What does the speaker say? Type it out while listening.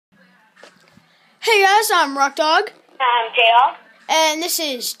Hey guys, I'm Rock Dog. I'm J-Dog. And this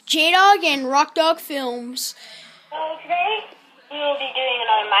is J-Dog and Rock Dog Films. So today, we will be doing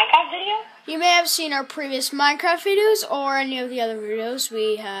another Minecraft video. You may have seen our previous Minecraft videos or any of the other videos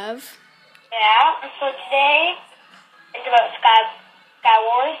we have. Yeah, so today, it's about Sky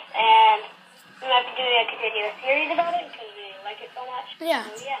Wars, and we might be doing a continuous series about it because we like it so much. Yeah.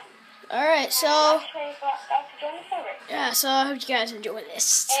 So, yeah. Alright, so... I'm just waiting for Rock Dog to join the server. Yeah, so I hope you guys enjoy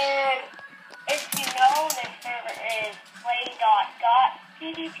this. And if you know, this server is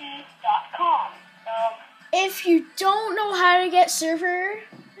play.pvp.com. So If you don't know how to get server...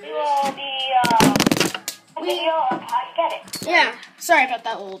 we will be a video of how to get it. Yeah, sorry about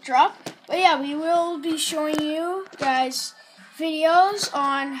that little drop. But yeah, we will be showing you guys videos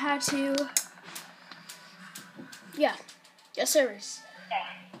on how to... Yeah, get servers. Yeah.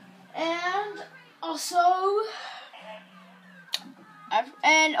 And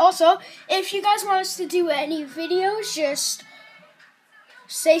also, if you guys want us to do any videos, just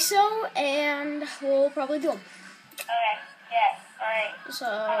say so, and we'll probably do them. Okay. Yeah. All right. So,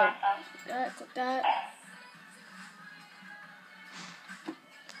 click that.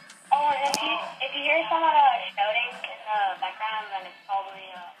 Oh, and if you hear someone shouting in the background, then it's probably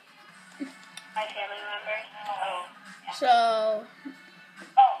my family members. Oh. Yeah. So,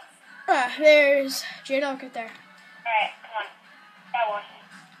 Oh. there's J-Dog right there. All right. Come on. That was.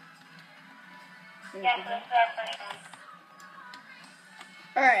 Yeah. So this is our first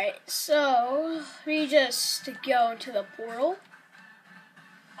one. Alright, so we just go into the portal.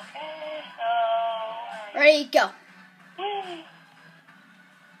 Okay. So. Ready, go.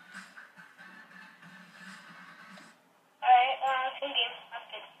 Alright, same game. That's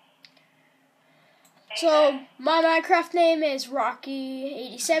good. So, my Minecraft name is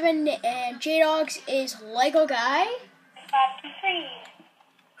Rocky87, and J-Dog's is Lego Guy. 5, 2, 3.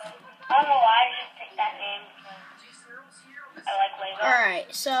 I don't know why I just picked that name. I like Lego. Alright,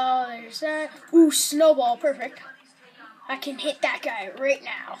 so there's that. Ooh, snowball, perfect. I can hit that guy right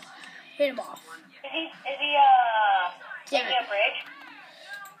now. Hit him off. Is he Damn making it. a bridge?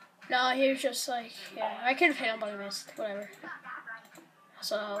 No, he was just like, yeah, I could have hit him, but I missed. Whatever.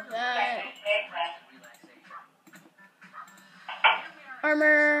 So, that.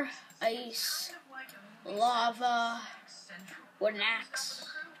 Armor, ice, lava, wooden axe.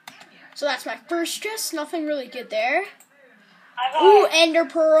 So that's my first chest. Nothing really good there. I got, Ooh, ender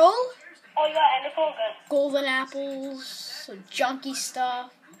pearl, oh, you got ender pearl? Good. golden apples, some junky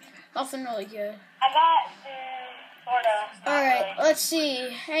stuff. Nothing really good. I got, sorta. Alright, let's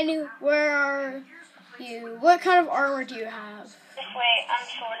see. Where are you? What kind of armor do you have? Just wait, I'm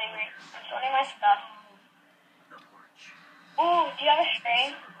sorting my stuff. Ooh, do you have a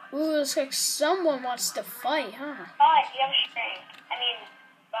string? Ooh, looks like someone wants to fight, huh? Oh, do you have a string? I mean,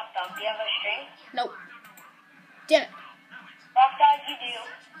 Rock Dog, do you have a string? Nope. Damn it. Rock Dog, you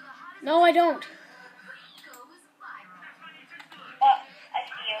do. No, I don't. Oh, I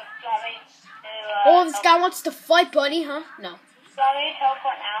see you. Do you want me to, Oh, this guy wants to fight, buddy, huh? No. do you want me to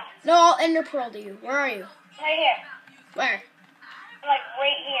teleport now? No, I'll ender pearl to you. Where are you? I'm right here. Where? I'm like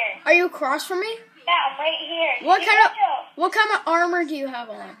right here. Are you across from me? Yeah, I'm right here. What See, kind watch out. What kind of armor do you have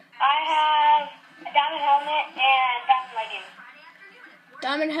on? I have a diamond helmet and diamond leggings.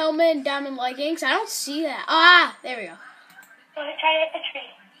 Diamond helmet and diamond leggings? I don't see that. Ah, there we go. So try to hit the tree.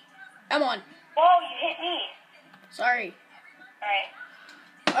 I'm on. Whoa, you hit me. Sorry. Alright.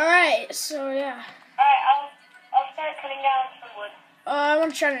 Alright, so yeah. Alright, I'll start cutting down some wood. I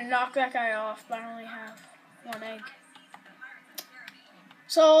want to try to knock that guy off, but I only have one egg.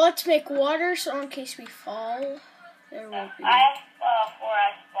 So let's make water, so in case we fall, there will be I have 4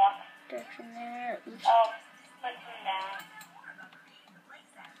 ice blocks. direction there. Oops. I'll put them down.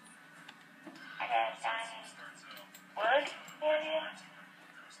 I got a diamond word for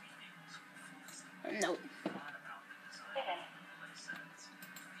you. Nope. Okay.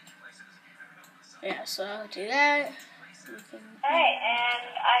 Yeah, so I'll do that. Alright, and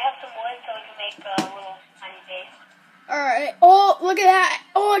I have some wood so we can make a little tiny base. Alright. Oh, look at that.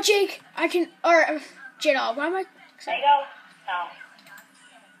 Oh, Jake. I can. Alright. J-Dog, why am I. There you go. No.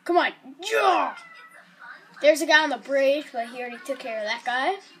 Come on. Yeah. There's a guy on the bridge, but he already took care of that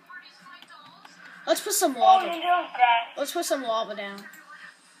guy. Let's put some Oh, lava. you're doing grass. Let's put some lava down.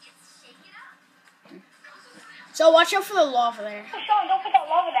 So watch out for the lava there. Oh, Sean, don't put that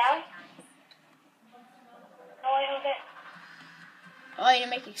lava down. No, I don't get. Oh, you didn't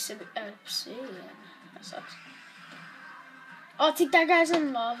make obsidian. That sucks. Oh, I think that guy's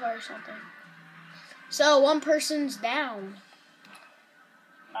in lava or something. So one person's down.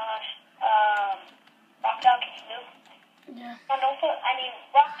 Rock Dog, can you move? Yeah. No, don't put, I mean,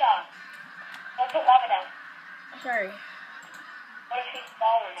 Rock Dog. Don't put Sorry. What if he's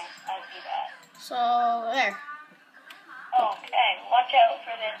following us? I'd be bad. So, there. Okay, watch out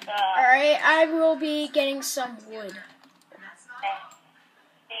for this, Alright, I will be getting some wood.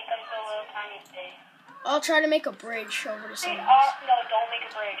 Think of the little tiny thing. I'll try to make a bridge over to some. No, don't make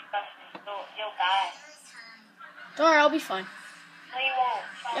a bridge, trust me. You'll die. Don't worry, I'll be fine. No, you won't.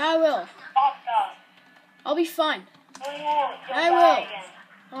 Yeah, I will. Stop. I'll be fine. No, you won't. You'll I die will. again.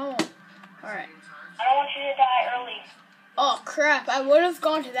 I won't. Alright. I don't want you to die early. Oh, crap. I would have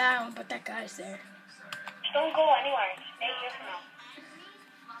gone to that one, but that guy's there. Just don't go anywhere. Stay here for now.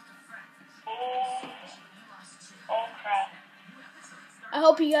 Oh, crap. I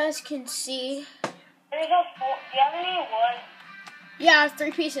hope you guys can see. There's a full... Do you have any wood? Yeah, I have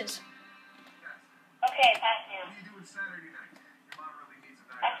 3 pieces. Okay, pass me them.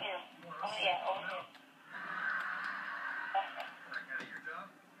 Pass me them. Oh, yeah, over here.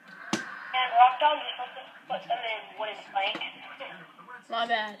 And Rock Dog, you're supposed to put them in wooden planks. My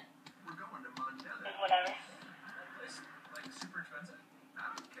bad. Like, whatever.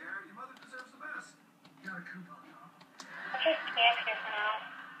 Let's just camp here for now.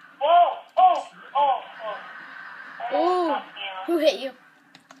 Whoa! Ooh. Who hit you?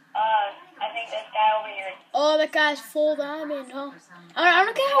 I think this guy over here. Oh, that guy's full diamond, huh? I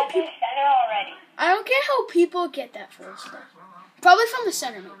don't get how What's in people. center already? I don't get how people get that full stuff. Probably from the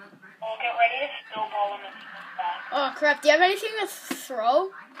center, maybe. Well, get ready to snowball him and stuff back. Oh crap! Do you have anything to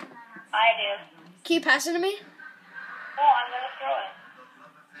throw? I do. Can you pass it to me? Oh, I'm gonna throw it.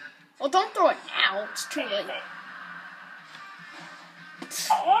 Well, don't throw it now. It's too late.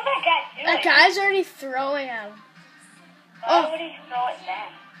 What was that guy doing? That guy's already throwing at him. Why would he throw it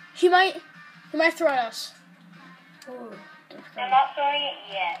then? He might throw at us. Ooh, I'm not throwing it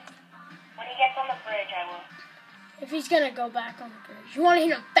yet. When he gets on the bridge, I will. if he's gonna go back on the bridge, you want to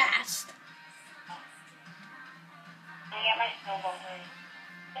hit him fast. Let me get my snowball ready.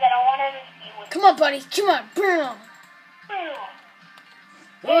 Because I don't want him to see what's... Come on, buddy. Come on, burn him.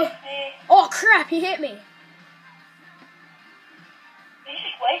 Hit me. Oh crap! He hit me. He's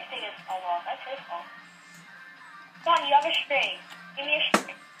just wasting his snowball. That's his fault. Come on, you have a string. Give me a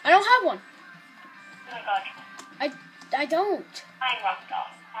string. I don't have one. Oh my gosh. I don't. Fine, Rock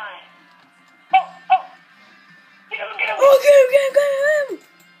Dog. Fine. Oh! Get him! Oh, get him!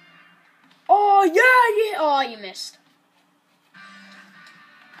 Oh yeah! Oh, you missed.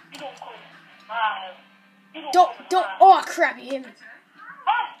 You don't come in my house. You Don't. come in my house. Oh crap! He hit me.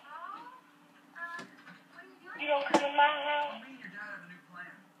 Ah! You don't come in my house.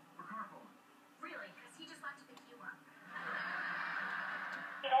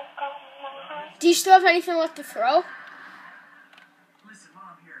 You don't come in my house. Do you still have anything left to throw?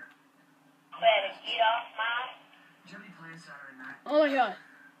 Better get off my... Oh my god.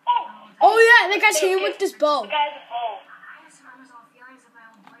 Oh! Oh yeah, that guy's hitting with this bow. The guy's a bow.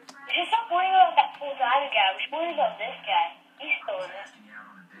 We should stop worrying about that full diamond guy. We should worry about this guy. He's still in it.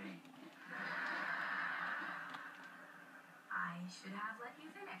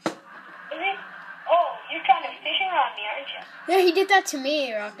 Is he? Oh, you're kind of fishing on me, aren't you? Yeah, he did that to me,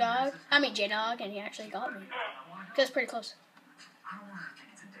 Rock Dog. I mean J-Dog, and he actually got me. Cause pretty close.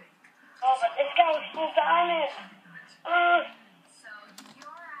 Oh, but this guy was full diamond.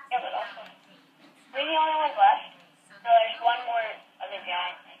 Yeah, but also... We're the only ones left? No, there's one more other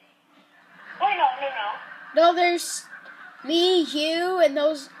guy. Wait, no. No, there's me, you, and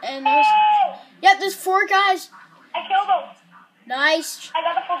those. Oh! Yeah, there's 4 guys. I killed him. Nice. I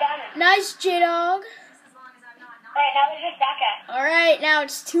got the full diamond. Nice, J-Dog. Alright, now there's just that guy. Alright, now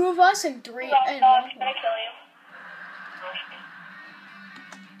it's 2 of us and 3. Rock And Dog, 1 I'm gonna kill you.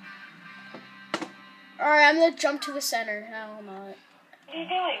 Alright, I'm gonna jump to the center. No, I'm not. What are you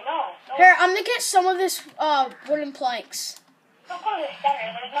doing? No. Here, I'm gonna get some of this wooden planks. Don't go to the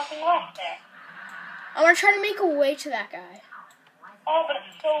center. There's nothing left there. I'm gonna try to make a way to that guy. Oh, but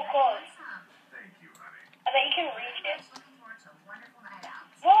it's so close. I bet you can reach it.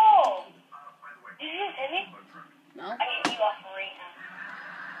 Whoa! Did you just hit me? No? I can you off right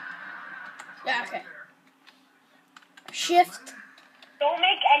now. Yeah, okay. Shift. Don't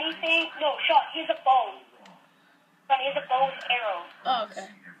make anything. No, shot. He has a bow. Son, he has a bow with arrows. Oh, okay.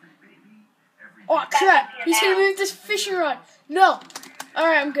 Oh, crap. He's gonna move this fishing rod. No.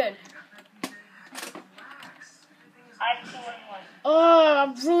 Alright, I'm good. I have 2 and 1. Oh, I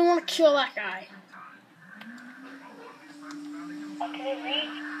really want to kill that guy. Oh, can I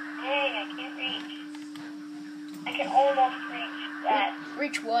reach? Dang, I can't reach. I can almost reach that.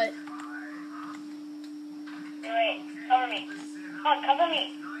 Reach what? Wait, cover me. Come on, cover me.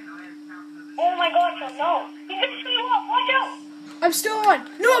 Oh my god, so no. He's gonna shoot you up. Watch out. I'm still on.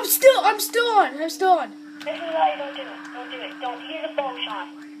 No, I'm still on. I'm still on. This is why you don't do it. Don't do it. Don't use a bow, Sean.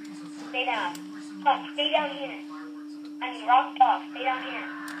 Stay down. Sean, stay down here. I mean, rock off. Stay down here.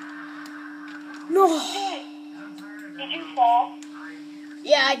 No. Do it. Did you fall?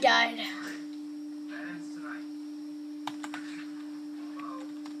 Yeah, I died.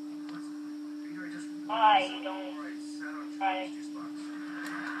 Why you don't try?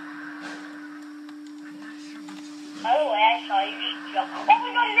 By the way, I saw you jump. Oh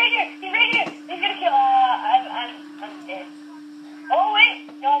my God, he's right here! He's right here! He's gonna kill. I'm dead. Oh wait,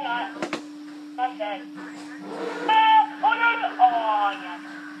 no, I'm not. Not dead. Oh no! Oh yeah.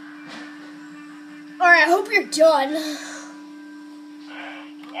 All right, I hope you're done.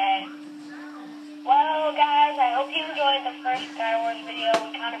 Okay. Well, guys, I hope you enjoyed the first Star Wars video.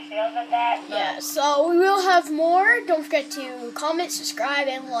 We kind of failed at that. Yeah, so we will have more. Don't forget to comment, subscribe,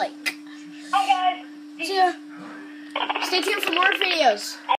 and like. Hi, guys. See ya. Stay tuned for more videos.